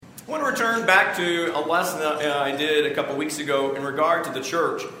I want to return back to a lesson that I did a couple weeks ago in regard to the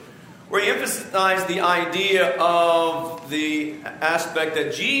church, where he emphasized the idea of the aspect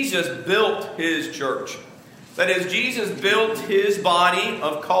that Jesus built his church. That is, Jesus built his body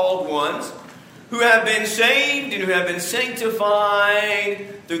of called ones who have been saved and who have been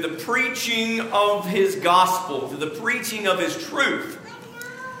sanctified through the preaching of his gospel, through the preaching of his truth.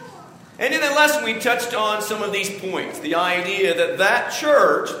 And in that lesson we touched on some of these points. The idea that that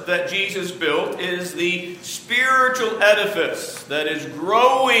church that Jesus built is the spiritual edifice that is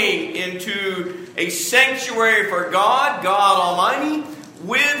growing into a sanctuary for God Almighty,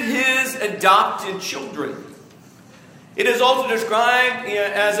 with his adopted children. It is also described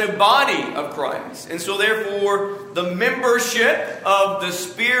as a body of Christ. And so therefore, the membership of the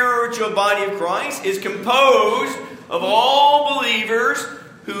spiritual body of Christ is composed of all believers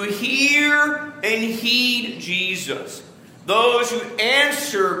who hear and heed Jesus. Those who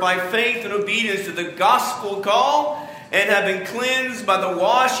answer by faith and obedience to the gospel call and have been cleansed by the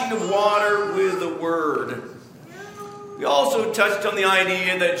washing of water with the word. We also touched on the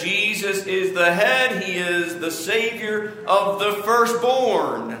idea that Jesus is the head. He is the Savior of the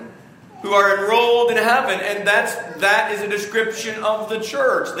firstborn who are enrolled in heaven. And that is a description of the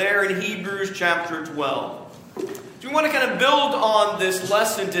church there in Hebrews chapter 12. So we want to kind of build on this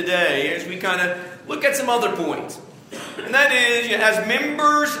lesson today as we kind of look at some other points. And that is, as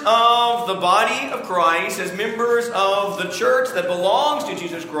members of the body of Christ, as members of the church that belongs to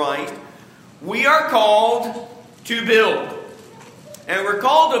Jesus Christ, we are called to build. And we're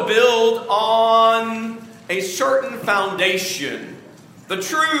called to build on a certain foundation. The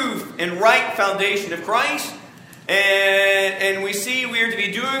truth and right foundation of Christ. And we see we are to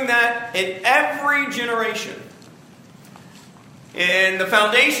be doing that in every generation. And the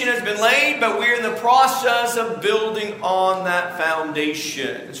foundation has been laid, but we're in the process of building on that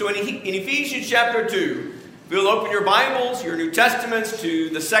foundation. So in Ephesians chapter 2, if you'll open your Bibles, your New Testaments, to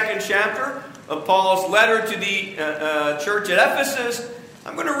the second chapter of Paul's letter to the church at Ephesus,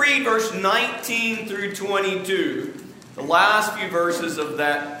 I'm going to read verse 19 through 22, the last few verses of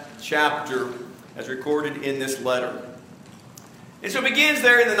that chapter as recorded in this letter. And so it begins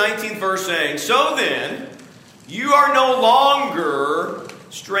there in the 19th verse saying, "So then, you are no longer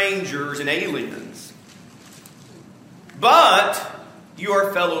strangers and aliens, but you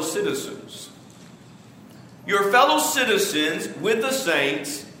are fellow citizens. You are fellow citizens with the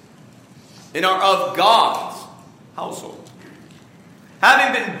saints and are of God's household,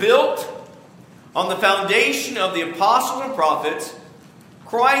 having been built on the foundation of the apostles and prophets,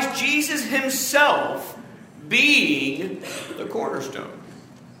 Christ Jesus himself being the cornerstone,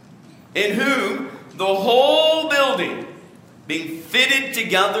 in whom the whole building, being fitted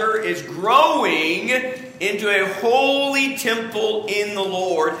together, is growing into a holy temple in the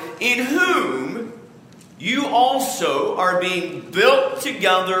Lord, in whom you also are being built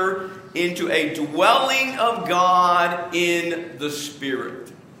together into a dwelling of God in the Spirit."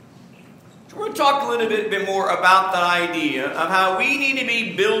 So we're going to talk a little bit more about that idea of how we need to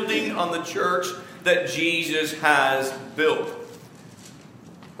be building on the church that Jesus has built.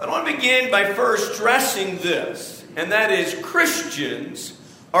 But I want to begin by first stressing this, and that is Christians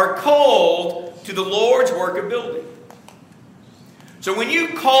are called to the Lord's work of building. So when you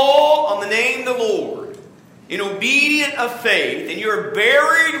call on the name of the Lord in obedience of faith, and you're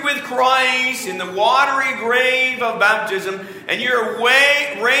buried with Christ in the watery grave of baptism, and you're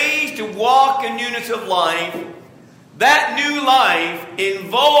raised to walk in newness of life, that new life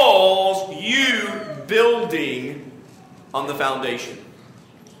involves you building on the foundation.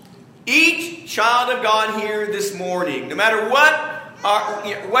 Each child of God here this morning, no matter what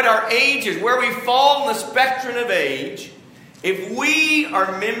our age is, where we fall in the spectrum of age, if we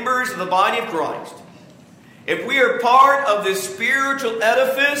are members of the body of Christ, if we are part of this spiritual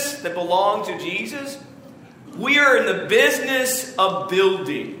edifice that belongs to Jesus, we are in the business of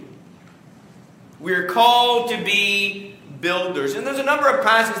building. We are called to be builders. And there's a number of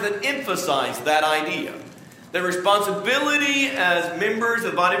passages that emphasize that idea. The responsibility as members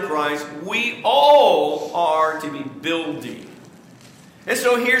of the body of Christ, we all are to be building. And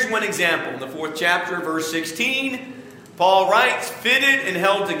so here's one example. In the 4th chapter, verse 16, Paul writes, "Fitted and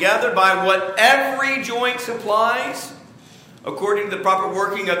held together by what every joint supplies, according to the proper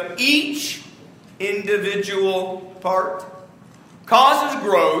working of each individual part, causes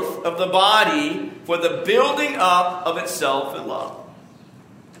growth of the body for the building up of itself in love."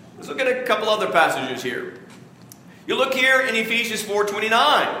 Let's look at a couple other passages here. You look here in Ephesians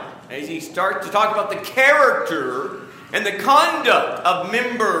 4:29, as he starts to talk about the character and the conduct of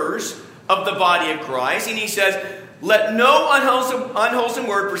members of the body of Christ. And he says, let no unwholesome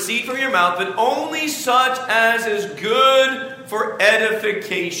word proceed from your mouth, but only such as is good for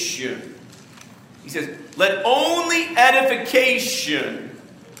edification. He says, let only edification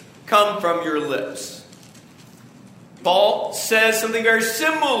come from your lips. Paul says something very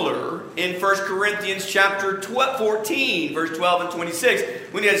similar in 1 Corinthians chapter 14, verse 12 and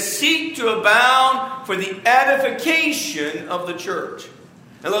 26, when he says, seek to abound for the edification of the church.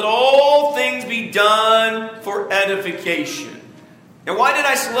 And let all things be done for edification. Now, why did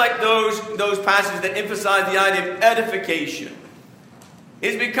I select those passages that emphasize the idea of edification?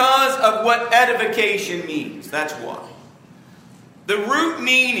 It's because of what edification means. That's why. The root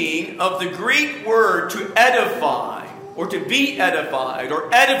meaning of the Greek word to edify, or to be edified,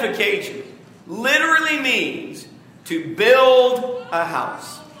 or edification, literally means to build a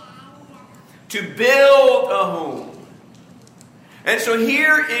house, to build a home. And so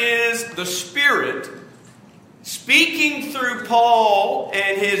here is the Spirit speaking through Paul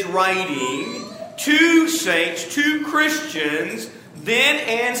and his writing to saints, to Christians, then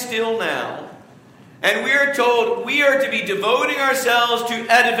and still now. And we are told we are to be devoting ourselves to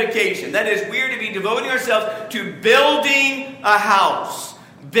edification. That is, we are to be devoting ourselves to building a house,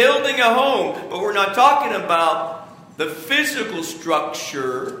 building a home. But we're not talking about the physical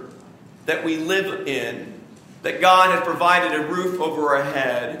structure that we live in, that God has provided a roof over our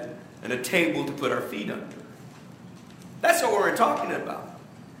head and a table to put our feet under. That's what we're talking about.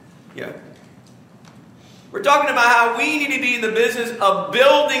 Yeah. We're talking about how we need to be in the business of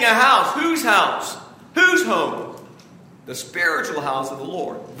building a house. Whose house? Whose home? The spiritual house of the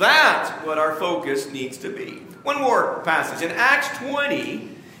Lord. That's what our focus needs to be. One more passage. In Acts 20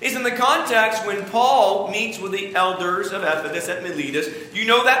 is in the context when Paul meets with the elders of Ephesus at Miletus. You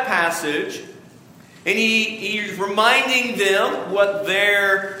know that passage. And he's reminding them what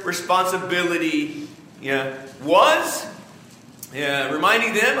their responsibility was.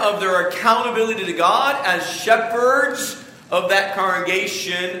 Reminding them of their accountability to God as shepherds of that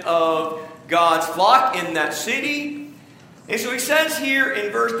congregation of God's flock in that city. And so he says here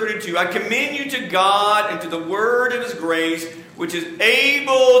in verse 32, I commend you to God and to the word of his grace, which is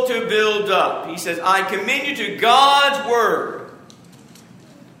able to build up. He says, I commend you to God's word.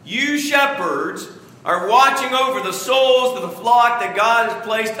 You shepherds are watching over the souls of the flock that God has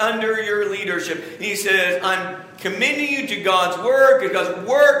placed under your leadership. He says, I'm commending you to God's word, because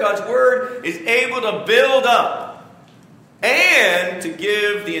God's word is able to build up and to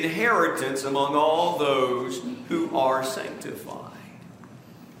give the inheritance among all those who are sanctified.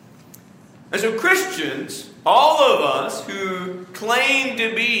 And so Christians, all of us who claim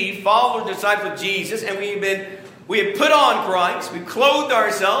to be followers and disciples of Jesus, and we have put on Christ, we've clothed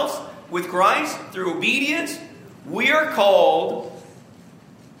ourselves with Christ through obedience, we are called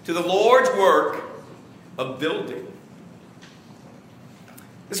to the Lord's work of building.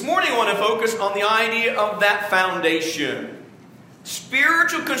 This morning I want to focus on the idea of that foundation.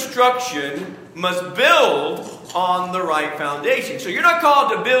 Spiritual construction must build on the right foundation. So you're not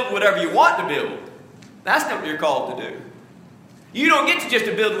called to build whatever you want to build. That's not what you're called to do. You don't get to just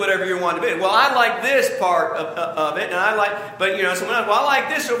to build whatever you want to build. Well, I like this part of it, and someone else, well, I like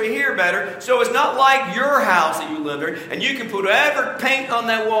this over here better. So it's not like your house that you live in, and you can put whatever paint on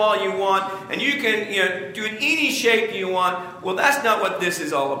that wall you want, and you can do it any shape you want. Well, that's not what this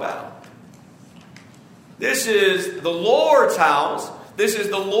is all about. This is the Lord's house. This is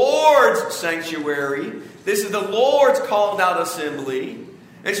the Lord's sanctuary. This is the Lord's called out assembly.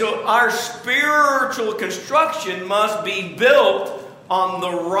 And so our spiritual construction must be built on the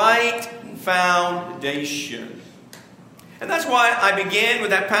right foundation. And that's why I began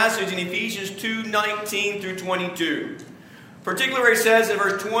with that passage in Ephesians 2:19 through 22. Particularly, it says in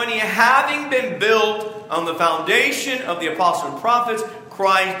verse 20, having been built on the foundation of the apostles and prophets,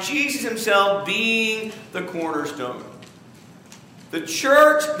 Christ Jesus himself being the cornerstone. The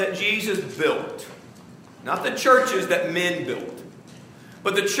church that Jesus built, not the churches that men built,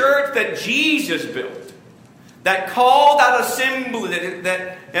 but the church that Jesus built, that called out assembly,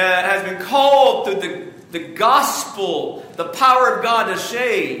 that has been called through the gospel, the power of God to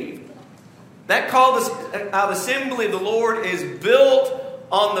save, that called out assembly of the Lord is built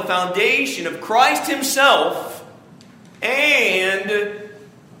on the foundation of Christ himself and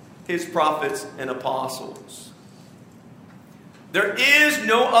his prophets and apostles. There is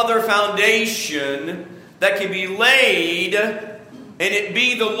no other foundation that can be laid and it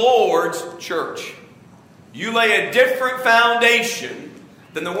be the Lord's church. You lay a different foundation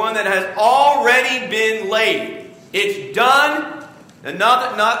than the one that has already been laid. It's done, and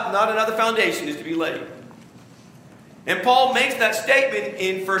not another foundation is to be laid. And Paul makes that statement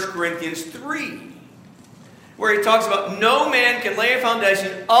in 1 Corinthians 3. where he talks about no man can lay a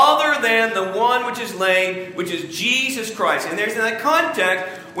foundation other than the one which is laid, which is Jesus Christ. And there's in that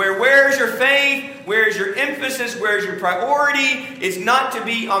context where's your faith, where's your emphasis, where's your priority? It's not to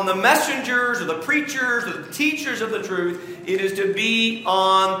be on the messengers or the preachers or the teachers of the truth. It is to be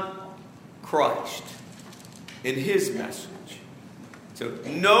on Christ in His message. So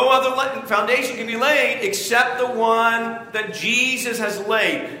no other foundation can be laid except the one that Jesus has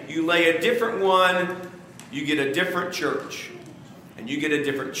laid. You lay a different one, you get a different church. And you get a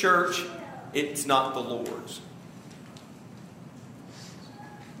different church, it's not the Lord's.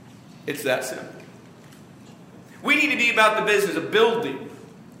 It's that simple. We need to be about the business of building,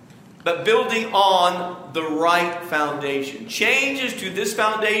 but building on the right foundation. Changes to this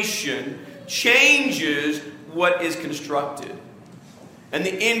foundation changes what is constructed. And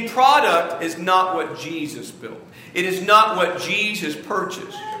the end product is not what Jesus built. It is not what Jesus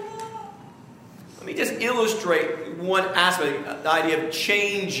purchased. Let me just illustrate one aspect, the idea of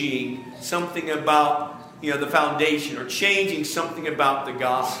changing something about the foundation, or changing something about the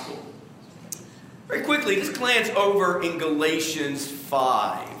gospel. Very quickly, just glance over in Galatians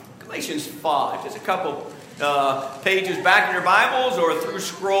 5. Galatians 5, just a couple pages back in your Bibles or through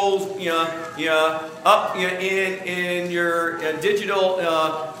scrolls, up in your digital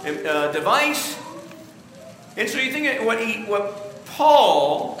device. And so you think what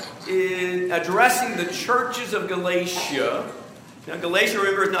Paul is addressing the churches of Galatia. Now, Galatia,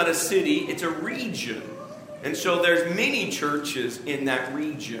 remember, is not a city; it's a region, and so there's many churches in that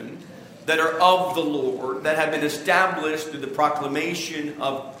region that are of the Lord, that have been established through the proclamation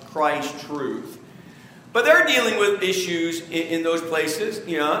of Christ's truth. But they're dealing with issues in those places,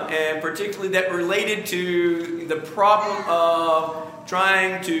 and particularly that related to the problem of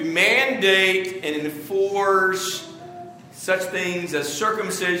trying to mandate and enforce such things as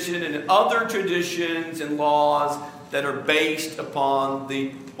circumcision and other traditions and laws that are based upon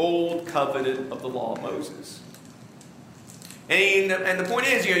the old covenant of the law of Moses. And the point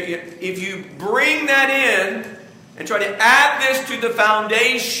is, if you bring that in and try to add this to the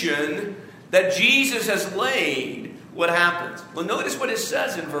foundation that Jesus has laid, what happens? Well, notice what it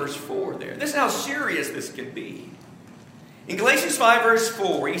says in verse 4 there. This is how serious this can be. In Galatians 5 verse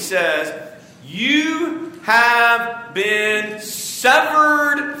 4, he says, "You have been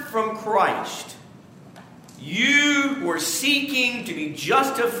severed from Christ. You were seeking to be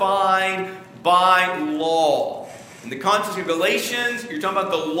justified by law." In the context of Galatians, you're talking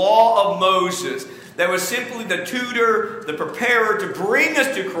about the law of Moses. That was simply the tutor, the preparer to bring us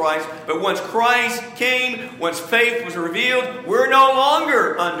to Christ. But once Christ came, once faith was revealed, we're no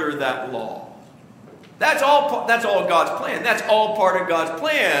longer under that law. That's all God's plan. That's all part of God's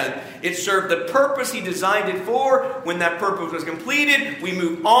plan. It served the purpose He designed it for. When that purpose was completed, we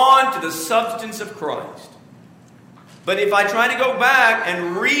move on to the substance of Christ. But if I try to go back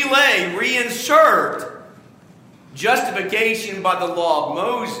and reinsert justification by the law of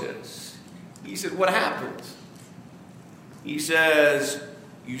Moses, he said, what happens? He says,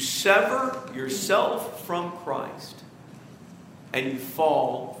 you sever yourself from Christ and you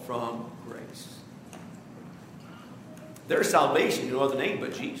fall from grace. There's salvation in no other name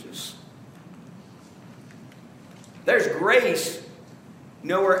but Jesus. There's grace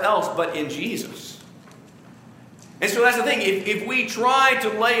nowhere else but in Jesus. And so that's the thing. If we try to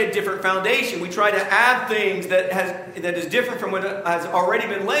lay a different foundation, we try to add things that is different from what has already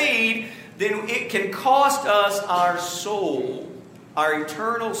been laid, then it can cost us our soul, our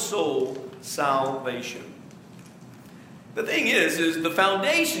eternal soul, salvation. The thing is the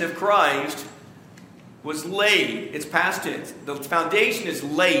foundation of Christ was laid. It's past tense. The foundation is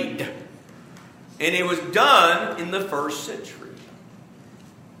laid. And it was done in the first century.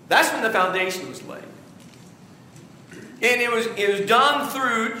 That's when the foundation was laid. And it was done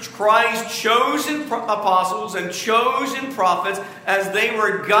through Christ's chosen apostles and chosen prophets as they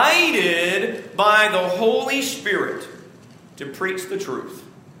were guided by the Holy Spirit to preach the truth,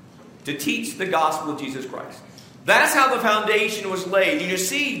 to teach the gospel of Jesus Christ. That's how the foundation was laid. You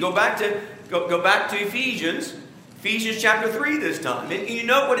see, go back to Ephesians chapter 3 this time. And you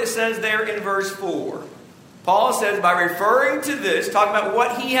note what it says there in verse 4. Paul says, by referring to this, talking about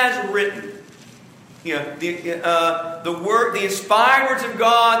what he has written, the word, the inspired words of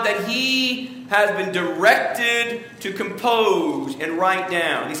God that he has been directed to compose and write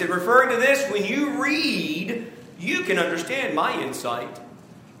down. He said, referring to this, when you read, you can understand my insight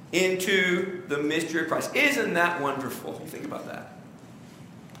into the mystery of Christ. Isn't that wonderful? You think about that.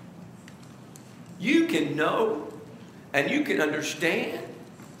 You can know and you can understand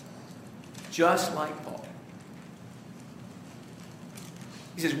just like Paul.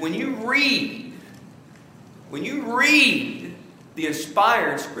 He says, when you read, when you read the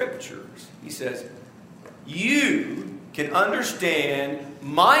inspired Scriptures, he says, you can understand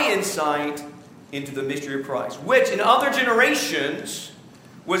my insight into the mystery of Christ, which in other generations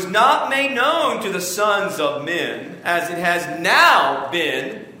was not made known to the sons of men, as it has now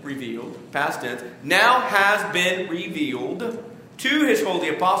been revealed, past tense, now has been revealed to his holy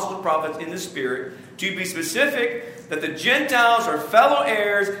apostles and prophets in the Spirit, to be specific, that the Gentiles are fellow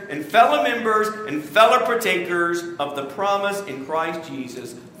heirs and fellow members and fellow partakers of the promise in Christ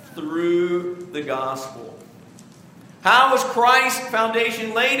Jesus through the gospel. How was Christ's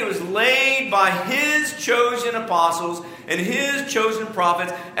foundation laid? It was laid by his chosen apostles and his chosen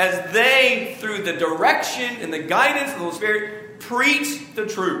prophets as they, through the direction and the guidance of the Holy Spirit, preached the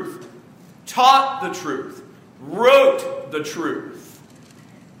truth, taught the truth, wrote the truth.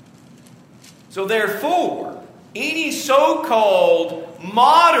 So therefore, any so-called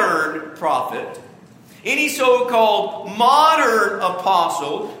modern prophet, any so-called modern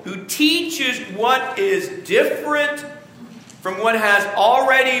apostle who teaches what is different from what has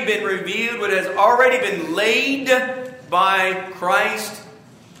already been revealed, what has already been laid by Christ,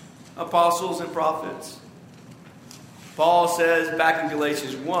 apostles and prophets. Paul says back in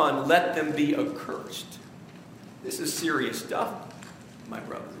Galatians 1, let them be accursed. This is serious stuff, my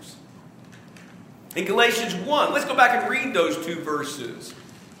brothers. In Galatians 1, let's go back and read those two verses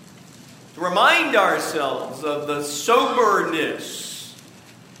to remind ourselves of the soberness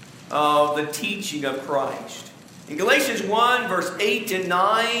of the teaching of Christ. In Galatians 1, verse 8 and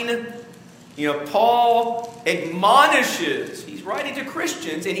 9, Paul admonishes. He's writing to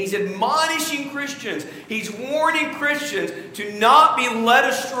Christians, and he's admonishing Christians. He's warning Christians to not be led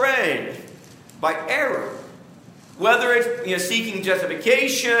astray by error. Whether it's seeking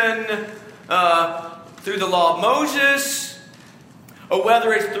justification through the law of Moses, or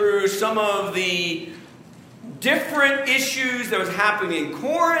whether it's through some of the different issues that was happening in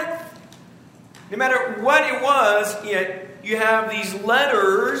Corinth. No matter what it was, you have these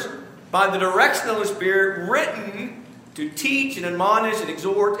letters by the direction of the Spirit written to teach and admonish and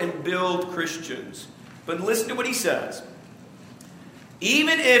exhort and build Christians. But listen to what he says.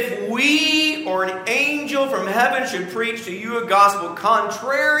 Even if we or an angel from heaven should preach to you a gospel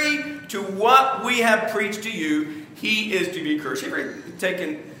contrary to what we have preached to you, he is to be cursed. Have you ever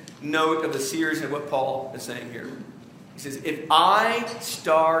taken note of the seriousness of what Paul is saying here? He says, if I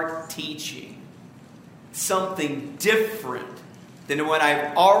start teaching something different than what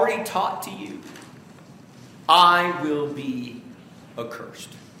I've already taught to you, I will be accursed.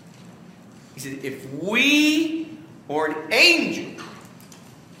 He says, if we or an angel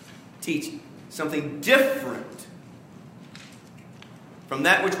teach something different from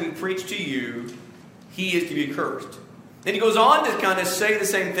that which we preach to you, he is to be accursed. Then he goes on to kind of say the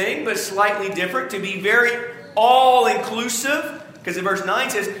same thing, but slightly different, to be very all-inclusive. Because in verse 9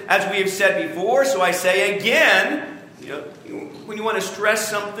 says, as we have said before, so I say again. When you want to stress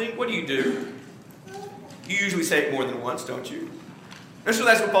something, what do? You usually say it more than once, don't you? And so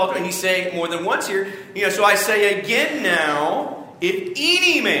that's what Paul's doing. He's saying it more than once here. So I say again now, if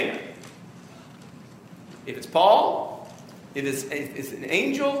any man, if it's Paul, if it's an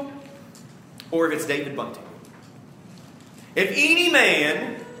angel, or if it's David Bunting. If any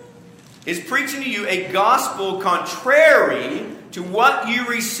man is preaching to you a gospel contrary to what you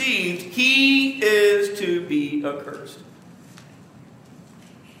received, he is to be accursed.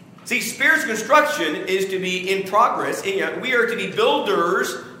 See, spiritual construction is to be in progress. We are to be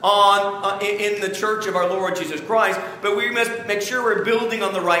builders in the church of our Lord Jesus Christ, but we must make sure we're building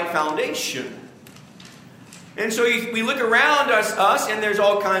on the right foundation. And so we look around us, and there's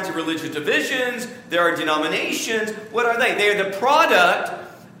all kinds of religious divisions. There are denominations. What are they? They are the product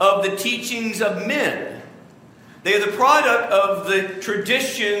of the teachings of men. They are the product of the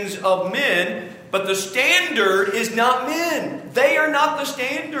traditions of men. But the standard is not men. They are not the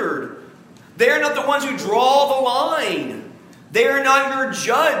standard. They are not the ones who draw the line. They are not your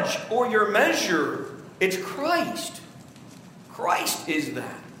judge or your measure. It's Christ. Christ is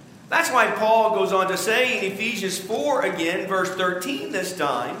that. That's why Paul goes on to say in Ephesians 4 again, verse 13 this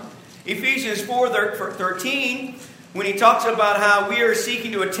time. Ephesians 4:13, when he talks about how we are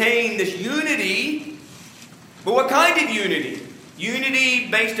seeking to attain this unity. But what kind of unity? Unity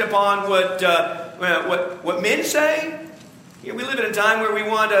based upon what men say? We live in a time where we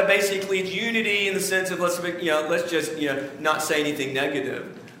want basically it's unity in the sense of let's just not say anything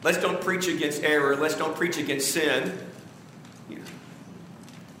negative. Let's don't preach against error. Let's don't preach against sin.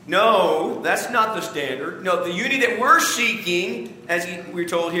 No, that's not the standard. No, the unity that we're seeking, as we're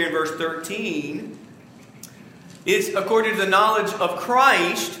told here in verse 13, is according to the knowledge of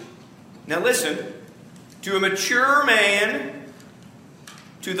Christ. Now listen, to a mature man,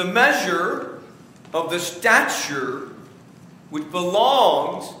 to the measure of the stature which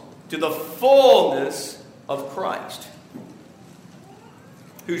belongs to the fullness of Christ.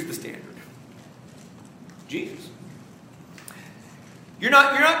 Who's the standard? Jesus. You're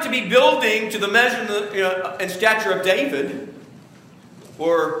not to be building to the measure and stature of David,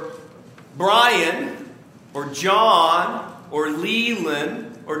 or Brian, or John, or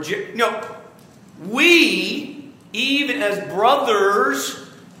Leland, or no. We, even as brothers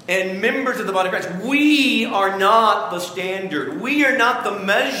and members of the body of Christ, we are not the standard. We are not the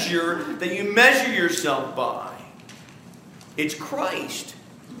measure that you measure yourself by. It's Christ.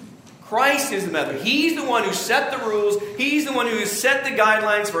 Christ is the method. He's the one who set the rules. He's the one who has set the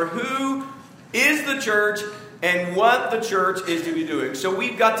guidelines for who is the church and what the church is to be doing. So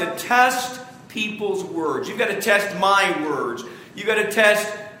we've got to test people's words. You've got to test my words. You've got to test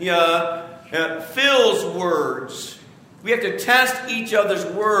Phil's words. We have to test each other's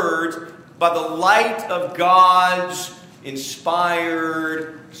words by the light of God's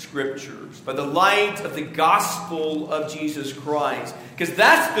inspired Scriptures, by the light of the gospel of Jesus Christ. Because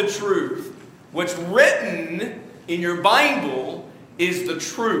that's the truth. What's written in your Bible is the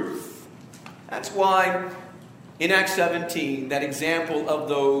truth. That's why in Acts 17, that example of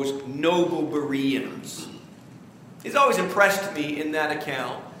those noble Bereans, it's always impressed me in that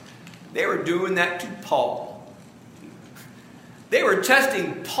account. They were doing that to Paul. They were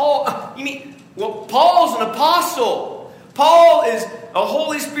testing Paul. You mean, well, Paul's an apostle. Paul is a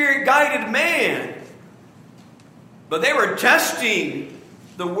Holy Spirit guided man. But they were testing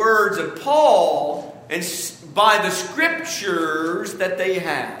the words of Paul and by the Scriptures that they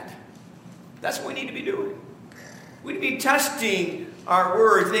had. That's what we need to be doing. We need to be testing our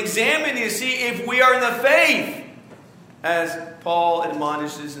words and examining to see if we are in the faith, as Paul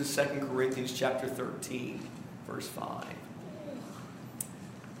admonishes in 2 Corinthians chapter 13, verse 5.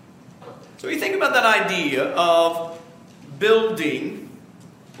 So you think about that idea of building.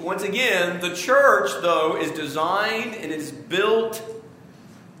 Once again, the church, though, is designed and is built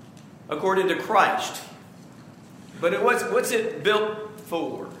according to Christ. But what's it built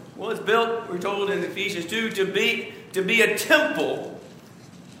for? Well, it's built, we're told in Ephesians 2, to be a temple.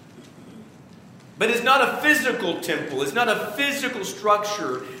 But it's not a physical temple. It's not a physical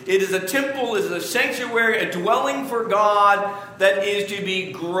structure. It is a temple, it is a sanctuary, a dwelling for God that is to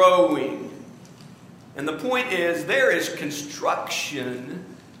be growing. And the point is, there is construction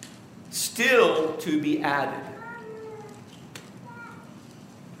still to be added.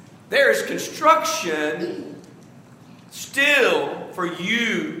 There is construction still for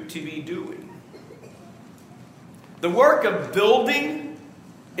you to be doing. The work of building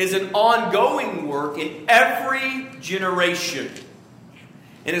is an ongoing work in every generation.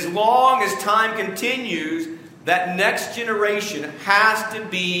 And as long as time continues, that next generation has to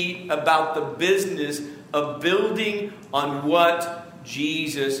be about the business of building on what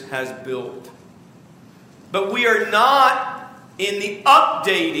Jesus has built. But we are not in the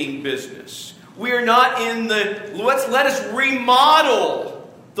updating business. We are not in the let us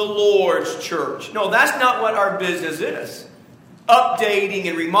remodel the Lord's church. No, that's not what our business is. Updating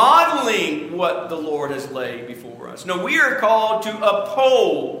and remodeling what the Lord has laid before us. No, we are called to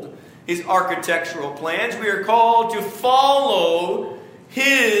uphold His architectural plans. We are called to follow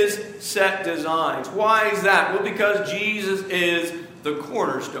His set designs. Why is that? Well, because Jesus is the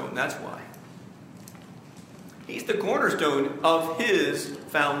cornerstone. That's why. He's the cornerstone of His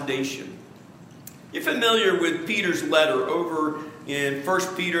foundation. You're familiar with Peter's letter over in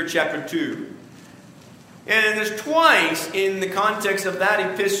 1 Peter chapter 2. And there's twice in the context of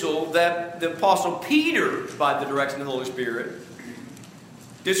that epistle that the Apostle Peter, by the direction of the Holy Spirit,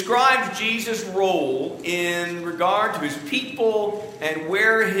 describes Jesus' role in regard to His people and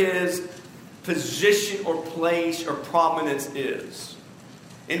where His position or place or prominence is.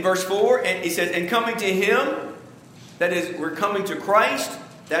 In verse 4, and he says, and coming to Him, that is, we're coming to Christ.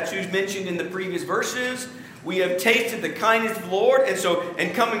 That's who's mentioned in the previous verses. We have tasted the kindness of the Lord,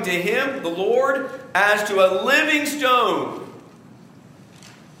 and coming to Him, the Lord, as to a living stone.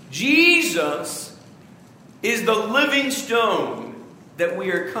 Jesus is the living stone that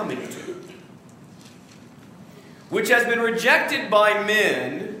we are coming to, which has been rejected by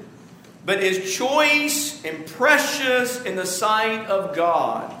men, but is choice and precious in the sight of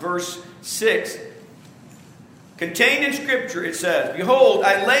God. Verse 6. Contained in Scripture, it says, behold,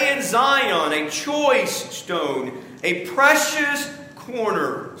 I lay in Zion a choice stone, a precious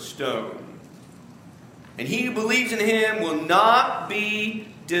cornerstone. And he who believes in Him will not be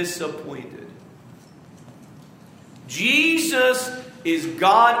disappointed. Jesus is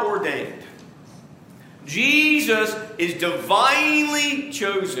God ordained. Jesus is divinely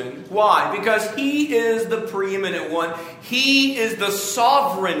chosen. Why? Because He is the preeminent one. He is the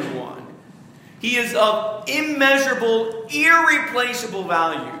sovereign one. He is of immeasurable, irreplaceable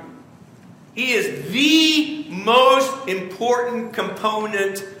value. He is the most important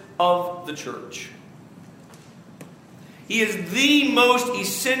component of the church. He is the most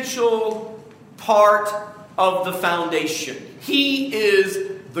essential part of the foundation. He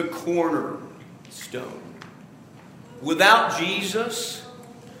is the cornerstone. Without Jesus,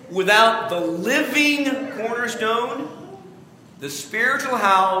 without the living cornerstone, the spiritual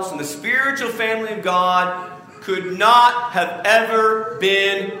house and the spiritual family of God could not have ever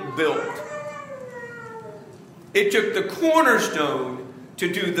been built. It took the cornerstone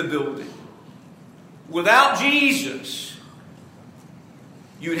to do the building. Without Jesus,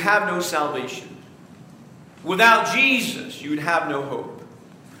 you'd have no salvation. Without Jesus, you'd have no hope.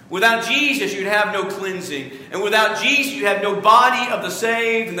 Without Jesus, you'd have no cleansing. And without Jesus, you'd have no body of the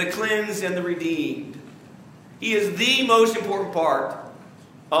saved and the cleansed and the redeemed. He is the most important part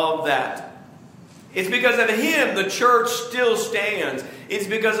of that. It's because of Him the church still stands. It's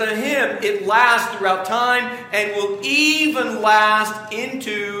because of Him it lasts throughout time and will even last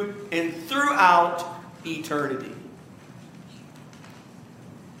into and throughout eternity.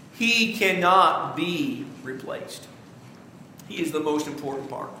 He cannot be replaced. He is the most important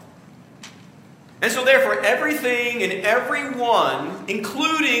part. And so therefore, everything and everyone,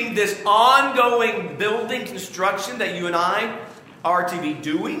 including this ongoing building construction that you and I are to be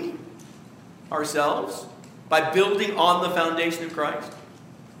doing ourselves by building on the foundation of Christ,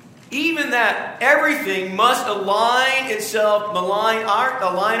 even that everything must align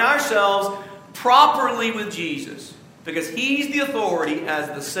ourselves properly with Jesus, because He's the authority as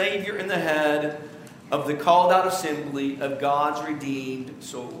the Savior and the head of the called out assembly of God's redeemed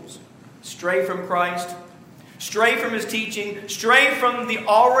souls. Stray from Christ, stray from His teaching, stray from the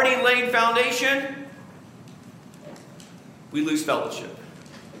already laid foundation, we lose fellowship.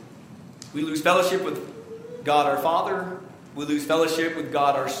 We lose fellowship with God our Father, we lose fellowship with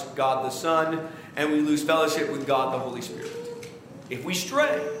God the Son, and we lose fellowship with God the Holy Spirit. If we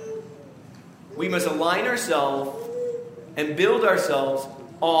stray, we must align ourselves and build ourselves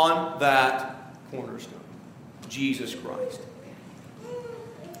on that cornerstone, Jesus Christ.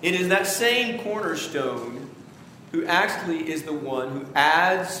 It is that same cornerstone who actually is the one who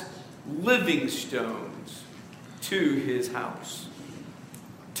adds living stones to His house,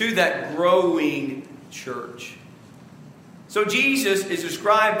 to that growing church. So Jesus is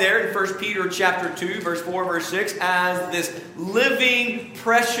described there in 1 Peter chapter 2, verse 4, verse 6, as this living,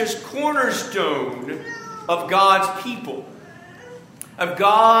 precious cornerstone of God's people, of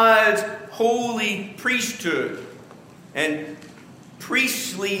God's holy priesthood and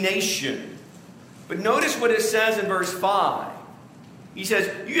priestly nation. But notice what it says in verse 5. He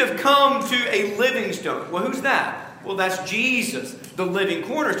says, you have come to a living stone. Well, who's that? Well, that's Jesus, the living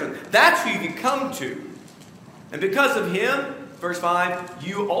cornerstone. That's who you come to. And because of Him, verse 5,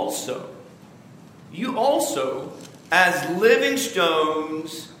 you also, as living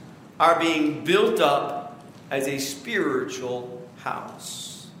stones, are being built up as a spiritual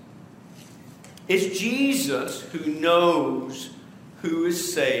house. It's Jesus who knows who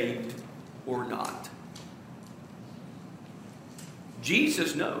is saved or not.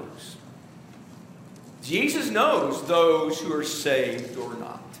 Jesus knows. Jesus knows those who are saved or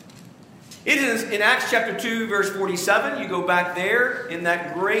not. It is in Acts chapter 2, verse 47. You go back there in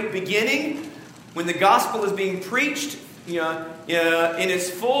that great beginning when the gospel is being preached, in its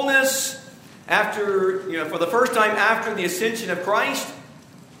fullness for the first time after the ascension of Christ.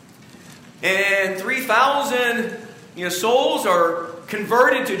 And 3,000 souls are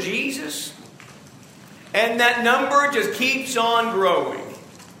converted to Jesus. And that number just keeps on growing.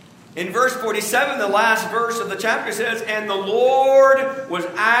 In verse 47, the last verse of the chapter says, and the Lord was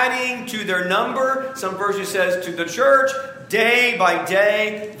adding to their number, some verses says, to the church, day by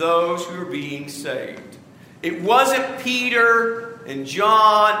day, those who are being saved. It wasn't Peter and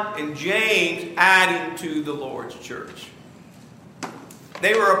John and James adding to the Lord's church.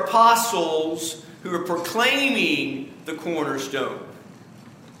 They were apostles who were proclaiming the cornerstone.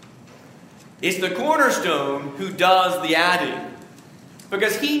 It's the cornerstone who does the adding.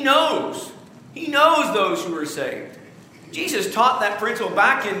 Because He knows those who are saved. Jesus taught that principle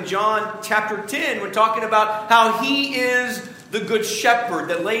back in John chapter 10 when talking about how He is the good shepherd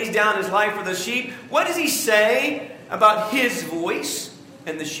that lays down His life for the sheep. What does He say about His voice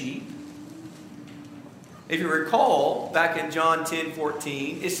and the sheep? If you recall, back in John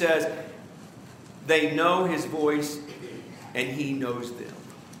 10:14, it says, they know His voice and He knows them.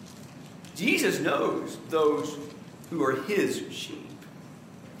 Jesus knows those who are his sheep.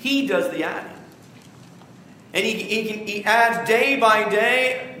 He does the adding. And he adds day by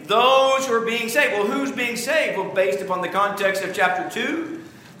day those who are being saved. Well, who's being saved? Well, based upon the context of chapter 2,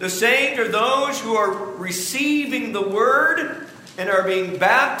 the saved are those who are receiving the word and are being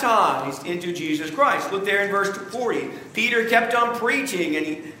baptized into Jesus Christ. Look there in verse 40. Peter kept on preaching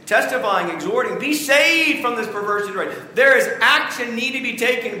and testifying, exhorting, be saved from this perverse generation. There is action need to be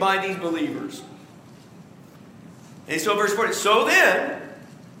taken by these believers. And so verse 40, so then,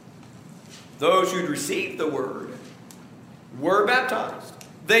 those who'd received the word were baptized.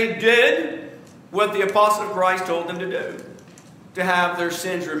 They did what the apostle of Christ told them to do, to have their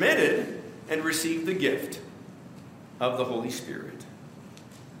sins remitted and receive the gift of the Holy Spirit.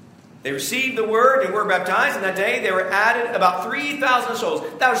 They received the word and were baptized. And that day they were added about 3,000 souls.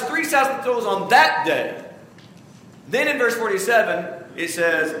 That was 3,000 souls on that day. Then in verse 47, it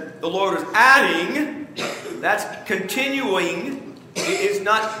says, the Lord was adding. That's continuing. It's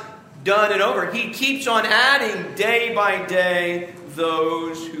not done and over. He keeps on adding day by day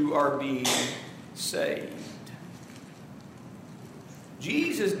those who are being saved.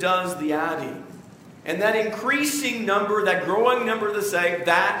 Jesus does the adding. And that increasing number, that growing number of the saved,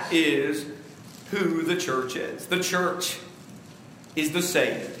 that is who the church is. The church is the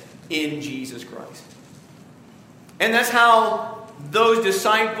saved in Jesus Christ. And that's how those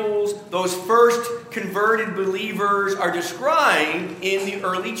disciples, those first converted believers are described in the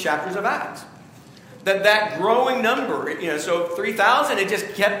early chapters of Acts. That growing number, so 3,000, it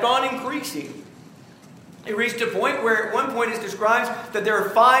just kept on increasing. It reached a point where at one point it describes that there are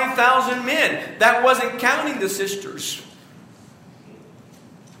 5,000 men. That wasn't counting the sisters.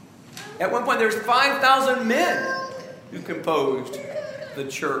 At one point there's 5,000 men who composed the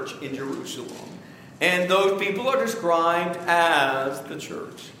church in Jerusalem. And those people are described as the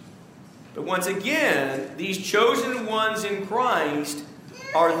church. But once again, these chosen ones in Christ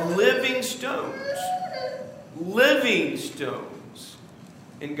are living stones. Living stones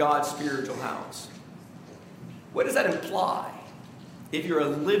in God's spiritual house. What does that imply? If you're a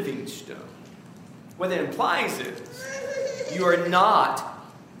living stone, what that implies is you are not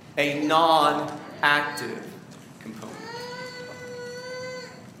a non-active component.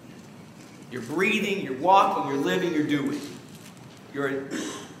 You're breathing, you're walking, you're living, you're doing.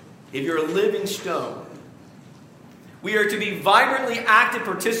 If you're a living stone, we are to be vibrantly active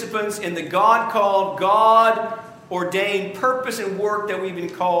participants in the God-called, God-ordained purpose and work that we've been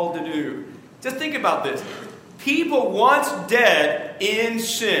called to do. Just think about this. People once dead in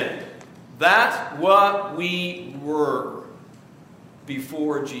sin. That's what we were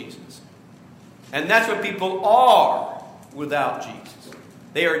before Jesus. And that's what people are without Jesus.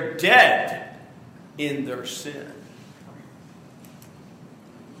 They are dead in their sin.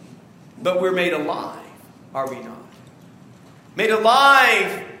 But we're made alive, are we not? Made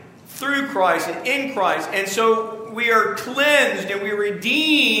alive through Christ and in Christ. And so we are cleansed and we are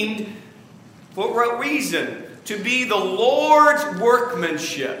redeemed. For what reason? To be the Lord's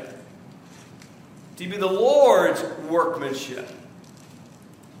workmanship. To be the Lord's workmanship.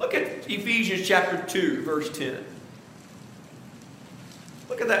 Look at Ephesians chapter 2, verse 10.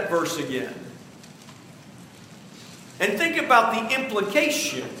 Look at that verse again. And think about the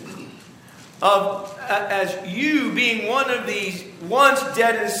implication of as you being one of these once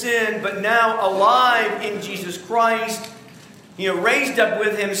dead in sin, but now alive in Jesus Christ, raised up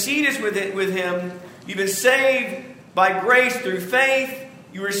with Him, seated with Him. You've been saved by grace through faith.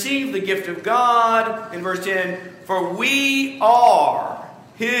 You receive the gift of God. In verse 10, for we are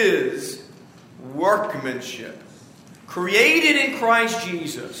His workmanship, created in Christ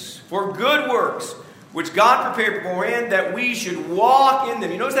Jesus for good works, which God prepared beforehand that we should walk in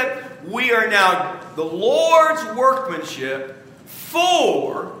them. You notice that? We are now the Lord's workmanship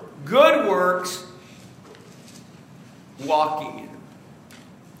for good works, walking in them.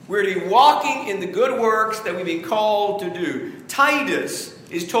 We're to be walking in the good works that we've been called to do. Titus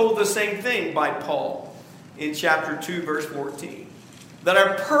is told the same thing by Paul in chapter 2, verse 14. That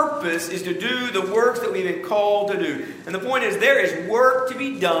our purpose is to do the works that we've been called to do. And the point is, there is work to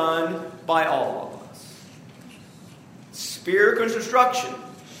be done by all of us. Spiritual construction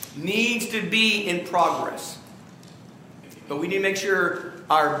needs to be in progress. But we need to make sure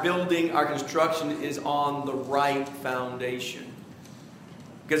our building, our construction is on the right foundation.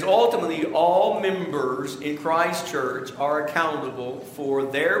 Because ultimately, all members in Christ's church are accountable for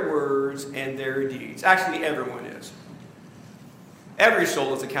their words and their deeds. Actually, everyone is. Every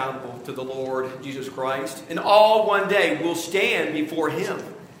soul is accountable to the Lord Jesus Christ. And all one day will stand before Him.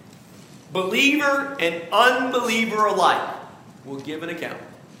 Believer and unbeliever alike will give an account.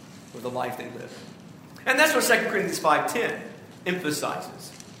 with the life they live. And that's what 2 Corinthians 5:10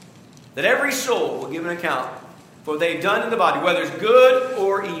 emphasizes. That every soul will give an account for what they've done in the body, whether it's good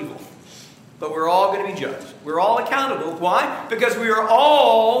or evil. But we're all going to be judged. We're all accountable. Why? Because we are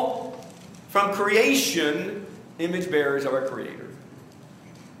all, from creation, image bearers of our Creator.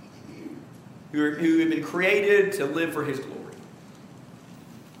 Who have been created to live for His glory.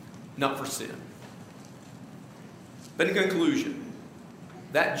 Not for sin. But in conclusion,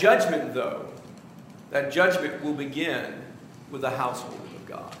 that judgment, though, that judgment will begin with the household of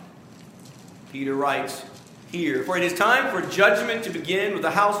God. Peter writes here, "For it is time for judgment to begin with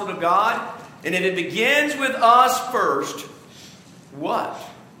the household of God, and if it begins with us first, what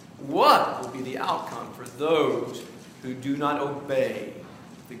will be the outcome for those who do not obey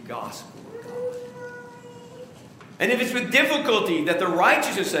the gospel of God? And if it's with difficulty that the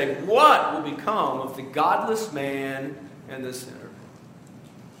righteous will say, what will become of the godless man and the sinner?"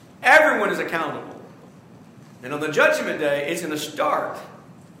 Everyone is accountable. And on the judgment day, it's going to start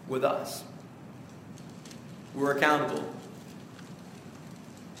with us. We're accountable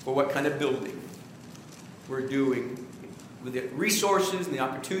for what kind of building we're doing with the resources and the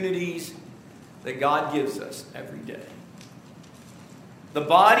opportunities that God gives us every day. The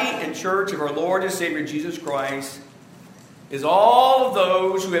body and church of our Lord and Savior Jesus Christ is all of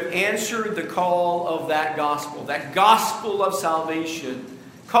those who have answered the call of that gospel of salvation,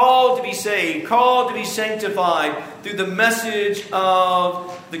 called to be saved, called to be sanctified through the message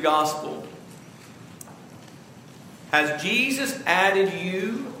of the gospel. Has Jesus added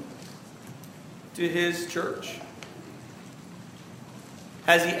you to His church?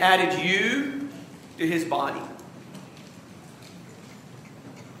 Has He added you to His body?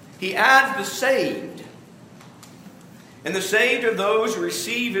 He adds the saved. And the saved are those who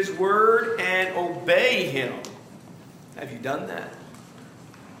receive His word and obey Him. Have you done that?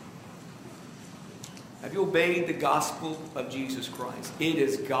 Have you obeyed the gospel of Jesus Christ? It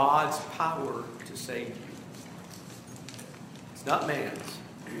is God's power to save you. It's not man's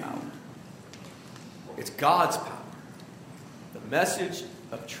power. It's God's power. The message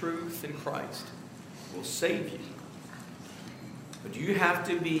of truth in Christ will save you. But you have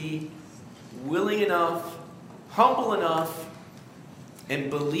to be willing enough, humble enough, and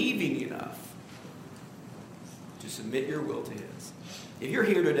believing enough to submit your will to His. If you're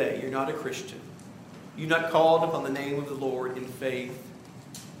here today, you're not a Christian. You've not called upon the name of the Lord in faith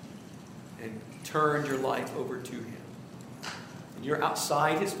and turned your life over to Him. And you're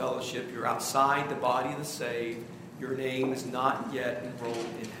outside His fellowship. You're outside the body of the saved. Your name is not yet enrolled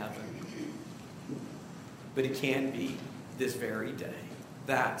in heaven. But it can be this very day.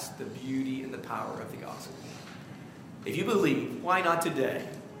 That's the beauty and the power of the gospel. If you believe, why not today?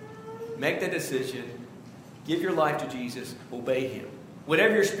 Make that decision. Give your life to Jesus. Obey Him.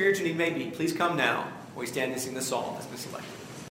 Whatever your spiritual need may be, please come now. We stand and sing the song that's been selected.